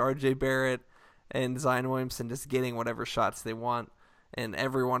Reddish, R.J. Barrett, and Zion Williamson just getting whatever shots they want, and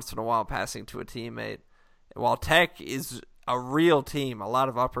every once in a while passing to a teammate. While Tech is a real team, a lot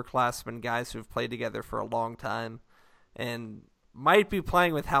of upperclassmen, guys who've played together for a long time, and might be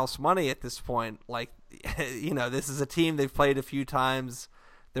playing with house money at this point. Like, this is a team they've played a few times.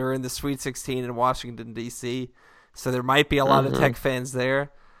 They're in the Sweet 16 in Washington, D.C., so there might be a lot of Tech fans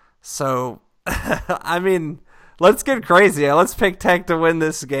there. So, I mean, let's get crazy. Let's pick Tech to win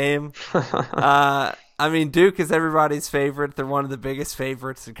this game. I mean, Duke is everybody's favorite. They're one of the biggest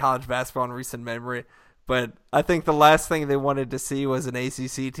favorites in college basketball in recent memory. But I think the last thing they wanted to see was an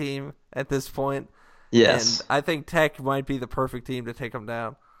ACC team at this point. Yes. And I think Tech might be the perfect team to take them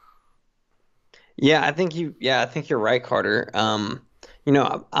down. Yeah, I think you're right, Carter. I'm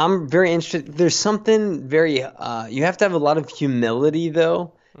very interested. There's something very you have to have a lot of humility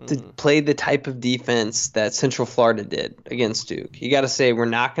though to play the type of defense that Central Florida did against Duke. You got to say we're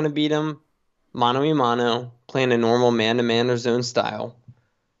not going to beat them mano a mano, playing a normal man-to-man or zone style.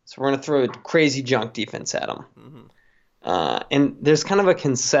 So we're going to throw a crazy junk defense at them. And there's kind of a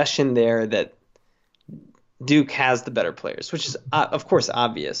concession there that Duke has the better players, which is, of course,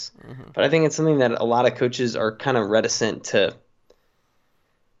 obvious. But I think it's something that a lot of coaches are kind of reticent to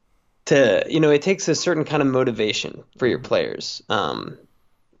it takes a certain kind of motivation for your players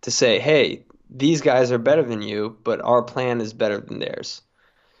to say, hey, these guys are better than you, but our plan is better than theirs.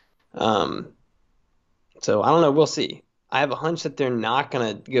 So I don't know. We'll see. I have a hunch that they're not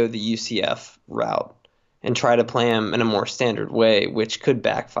going to go the UCF route and try to play them in a more standard way, which could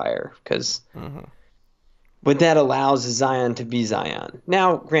backfire because what that allows is Zion to be Zion.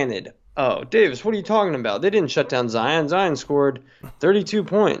 Now, granted, Davis, what are you talking about? They didn't shut down Zion. Zion scored 32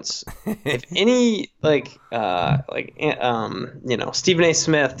 points. If any, Stephen A.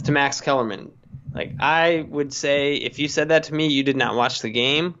 Smith to Max Kellerman, I would say if you said that to me, you did not watch the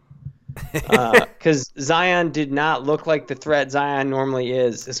game. Because Zion did not look like the threat Zion normally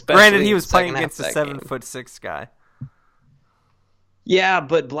is. Especially granted, he was playing against a 7'6" guy. Yeah,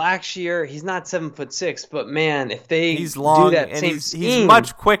 but Blackshear, he's not 7'6", but man, if he's long do that and same he's scheme,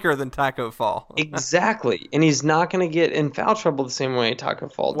 much quicker than Taco Fall. Exactly, and he's not going to get in foul trouble the same way Taco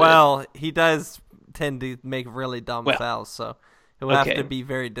Fall did. Well, he does tend to make really dumb fouls, so he'll have to be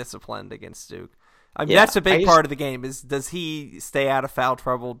very disciplined against Duke. I mean, that's a big part of the game. Is does he stay out of foul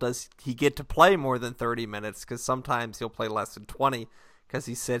trouble? Does he get to play more than 30 minutes? Because sometimes he'll play less than 20 because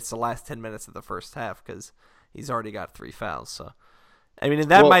he sits the last 10 minutes of the first half because he's already got 3 fouls. So. I mean,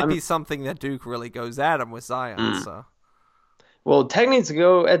 and that might be something that Duke really goes at him with Zion. So, well, Tech needs to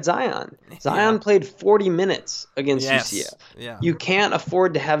go at Zion. Zion played 40 minutes against UCF. Yeah. You can't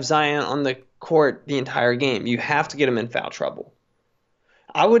afford to have Zion on the court the entire game. You have to get him in foul trouble.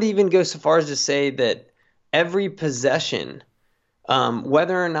 I would even go so far as to say that every possession,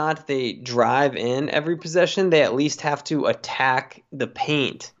 whether or not they drive in every possession, they at least have to attack the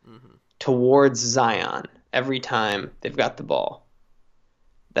paint towards Zion every time they've got the ball.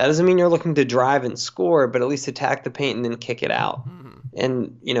 That doesn't mean you're looking to drive and score, but at least attack the paint and then kick it out.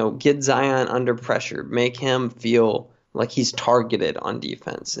 And, get Zion under pressure. Make him feel like he's targeted on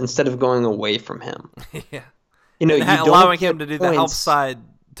defense instead of going away from him. Yeah. You allowing him to do the help side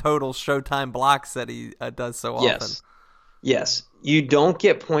total Showtime blocks that he does so often. Yes. You don't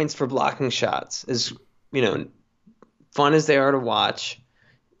get points for blocking shots. As, fun as they are to watch,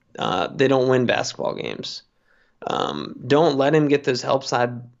 they don't win basketball games. Don't let him get those help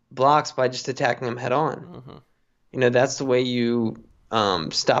side blocks by just attacking him head on. That's the way you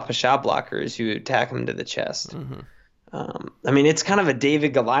stop a shot blocker is you attack him to the chest. I mean, it's kind of a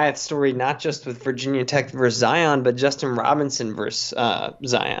David Goliath story, not just with Virginia Tech versus Zion, but Justin Robinson versus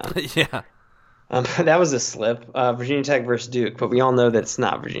Zion. Yeah. That was a slip. Virginia Tech versus Duke, but we all know that it's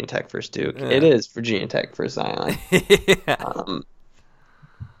not Virginia Tech versus Duke. Yeah. It is Virginia Tech versus Zion.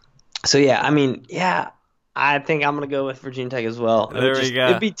 I think I'm going to go with Virginia Tech as well. There we go.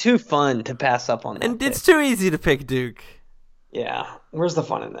 It'd be too fun to pass up on that. And it's too easy to pick Duke. Yeah. Where's the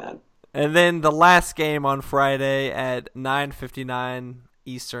fun in that? And then the last game on Friday at 9:59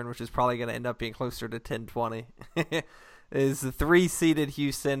 Eastern, which is probably going to end up being closer to 10:20, is the 3-seeded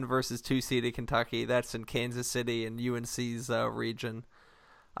Houston versus 2-seeded Kentucky. That's in Kansas City and UNC's region.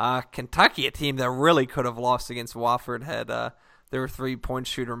 Kentucky, a team that really could have lost against Wofford, had their 3-point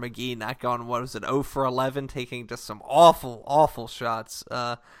shooter McGee knock on, 0 for 11, taking just some awful, awful shots.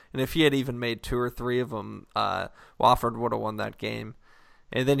 And if he had even made 2 or 3 of them, Wofford would have won that game.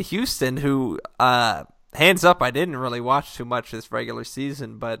 And then Houston, who, hands up, I didn't really watch too much this regular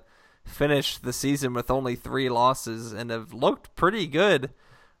season, but finished the season with only 3 losses and have looked pretty good.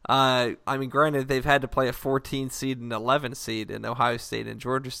 I mean, granted, they've had to play a 14 seed and 11 seed in Ohio State and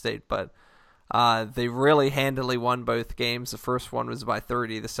Georgia State, but they really handily won both games. The first one was by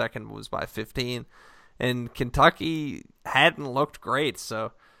 30, the second was by 15. And Kentucky hadn't looked great,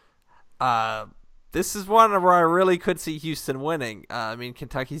 so this is one where I really could see Houston winning. I mean,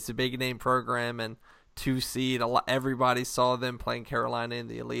 Kentucky's a big-name program and 2 seed. Everybody saw them playing Carolina in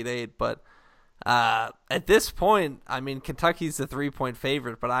the Elite Eight, but at this point, I mean, Kentucky's the 3-point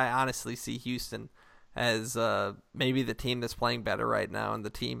favorite, but I honestly see Houston as maybe the team that's playing better right now and the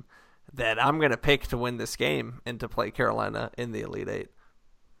team that I'm going to pick to win this game and to play Carolina in the Elite Eight.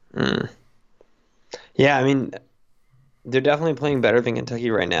 Yeah, I mean, they're definitely playing better than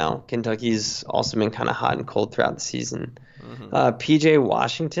Kentucky right now. Kentucky's also been kind of hot and cold throughout the season. PJ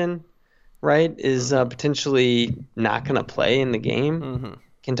Washington, right, is potentially not going to play in the game.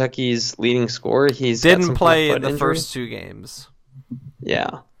 Kentucky's leading scorer. He's didn't play in the first 2 games.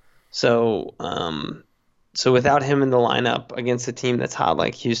 Yeah. So, so without him in the lineup against a team that's hot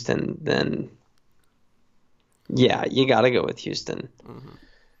like Houston, then yeah, you got to go with Houston.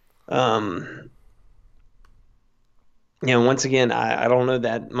 Once again, I don't know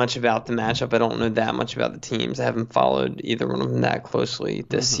that much about the matchup. I don't know that much about the teams. I haven't followed either one of them that closely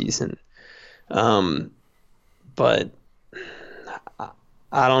this season. But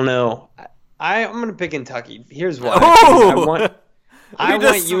I don't know. I'm going to pick Kentucky. Here's why. I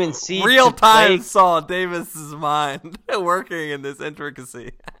want UNC real time to saw Davis's mind working in this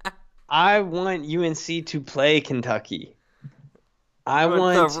intricacy. I want UNC to play Kentucky. I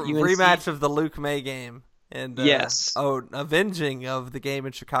want the UNC rematch of the Luke May game. And yes. Avenging of the game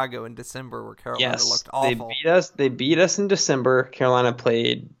in Chicago in December where Carolina looked awful. They beat us in December. Carolina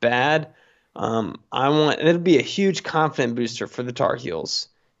played bad. It'll be a huge confidence booster for the Tar Heels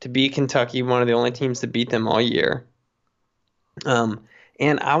to beat Kentucky, one of the only teams to beat them all year.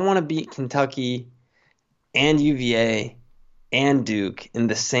 And I want to beat Kentucky and UVA and Duke in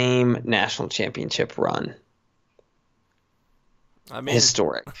the same national championship run. I mean,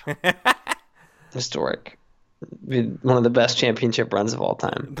 historic. One of the best championship runs of all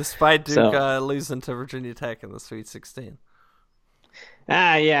time. Despite Duke losing to Virginia Tech in the Sweet 16.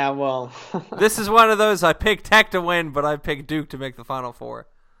 Yeah, well. This is one of those, I picked Tech to win, but I picked Duke to make the Final Four.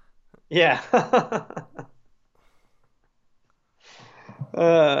 Yeah.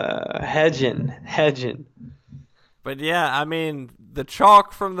 Hedging. But yeah, I mean, the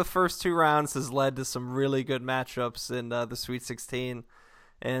chalk from the first 2 rounds has led to some really good matchups in the Sweet 16.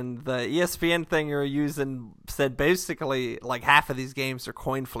 And the ESPN thing you're using said basically like half of these games are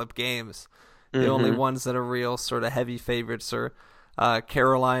coin flip games. The only ones that are real sort of heavy favorites are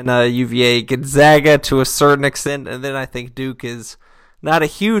Carolina, UVA, Gonzaga to a certain extent, and then I think Duke is not a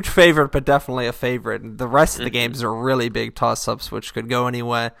huge favorite, but definitely a favorite. And the rest of the games are really big toss-ups, which could go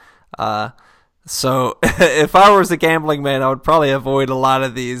anywhere. So if I was a gambling man, I would probably avoid a lot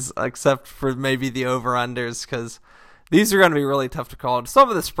of these, except for maybe the over-unders, because these are going to be really tough to call. And some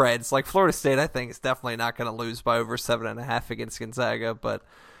of the spreads, like Florida State, I think is definitely not going to lose by over 7.5 against Gonzaga, but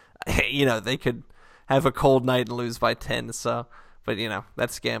they could have a cold night and lose by 10. So, but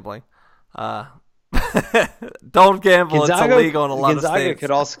that's gambling. Don't gamble. Gonzaga, it's illegal in a lot of states. Gonzaga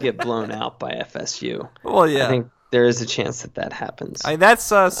could also get blown out by FSU. Well, yeah, I think there is a chance that happens. I mean, that's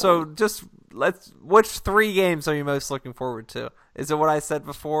so. Just which 3 games are you most looking forward to? Is it what I said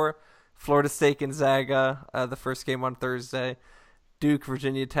before? Florida State, Gonzaga, the first game on Thursday, Duke,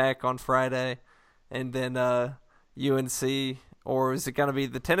 Virginia Tech on Friday, and then UNC, or is it going to be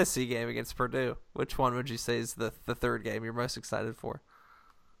the Tennessee game against Purdue? Which one would you say is the third game you're most excited for?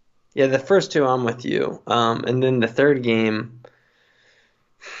 Yeah, the first 2 I'm with you. And then the third game,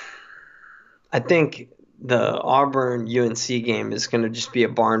 I think the Auburn-UNC game is going to just be a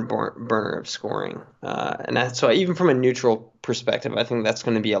barn burner of scoring. And that's so even from a neutral perspective, I think that's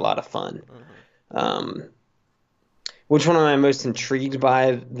going to be a lot of fun. Which one am I most intrigued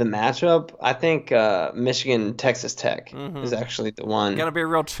by the matchup? I think Michigan-Texas Tech is actually the one. Going to be a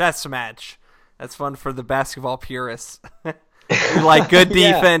real chess match. That's fun for the basketball purists. You like good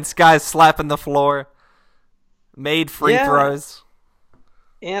defense, guys slapping the floor, made free throws.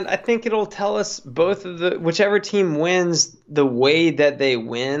 And I think it'll tell us whichever team wins, the way that they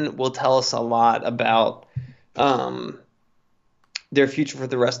win will tell us a lot about their future for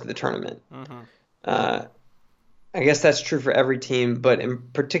the rest of the tournament. I guess that's true for every team, but in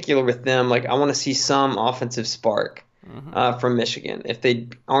particular with them, like I want to see some offensive spark from Michigan. If they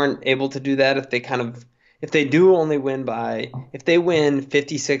aren't able to do that, if they do only win if they win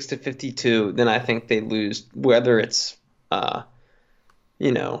 56-52, then I think they lose, whether it's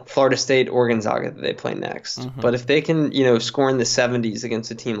Florida State or Gonzaga that they play next. But if they can, score in the 70s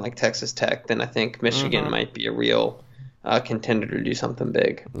against a team like Texas Tech, then I think Michigan might be a real contender to do something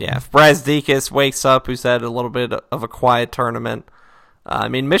big. Yeah, if Brazdeikis wakes up, who's had a little bit of a quiet tournament,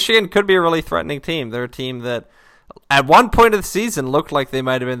 Michigan could be a really threatening team. They're a team that at one point of the season looked like they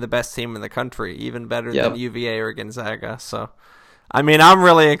might have been the best team in the country, even better than UVA or Gonzaga. So, I'm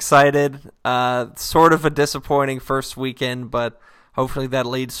really excited. Sort of a disappointing first weekend, but hopefully that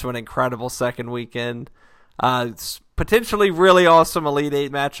leads to an incredible second weekend. potentially really awesome Elite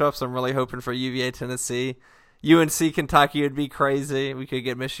Eight matchups. I'm really hoping for UVA, Tennessee. UNC, Kentucky would be crazy. We could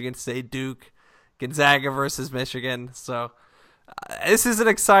get Michigan State, Duke, Gonzaga versus Michigan. So this is an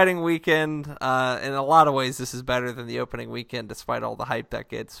exciting weekend. In a lot of ways, this is better than the opening weekend, despite all the hype that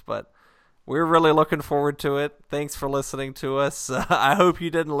gets. But we're really looking forward to it. Thanks for listening to us. I hope you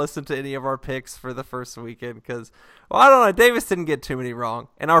didn't listen to any of our picks for the first weekend because, well, I don't know. Davis didn't get too many wrong.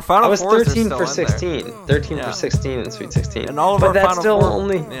 And our Final Fours 13 are for still 16. 13 for 16 in Sweet 16. And all of but our that's Final still Four,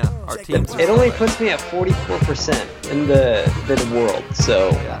 only our teams. It only puts me at 44% in the world. So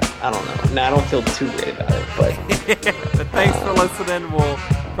I don't know. Now I don't feel too great about it, but. But thanks for listening. We'll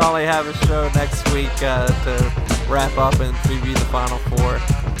probably have a show next week to wrap up and preview the Final Four.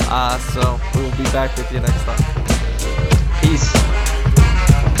 So we will be back with you next time. Peace.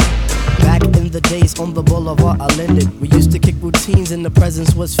 Back in the days on the boulevard I Linden, we used to kick routines and the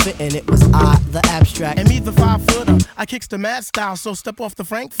presence was fitting. It was I, the abstract, and me, the 5-footer. I kicks the mad style, so step off the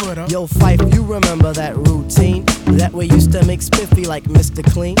Frankfurter. Yo, Fife, you remember that routine? That way used to make spiffy like Mr.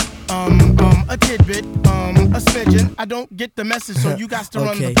 Clean. A tidbit, a smidgen. I don't get the message, so you got to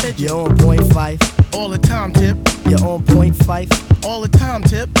run the pigeon. You're on point, Fife. All the time, Tip. You're on point, Fife. All the time,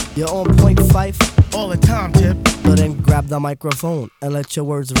 Tip. You're on point, Fife. All the time, Tip. So then grab the microphone and let your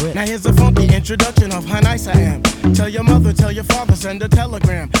words rip. Now here's a funky introduction of how nice I am. Tell your mother, tell your father, send a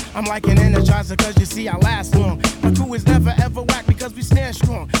telegram. I'm like an energizer cause you see I last long. My crew is never ever whack because we stand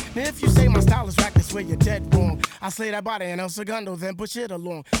strong. Now if you say my style is whack, that's where you're dead wrong. I slay that body and El Segundo, then push it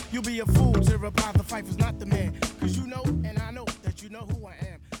along. You'll be a fool to reply the Fife is not the man. Cause you know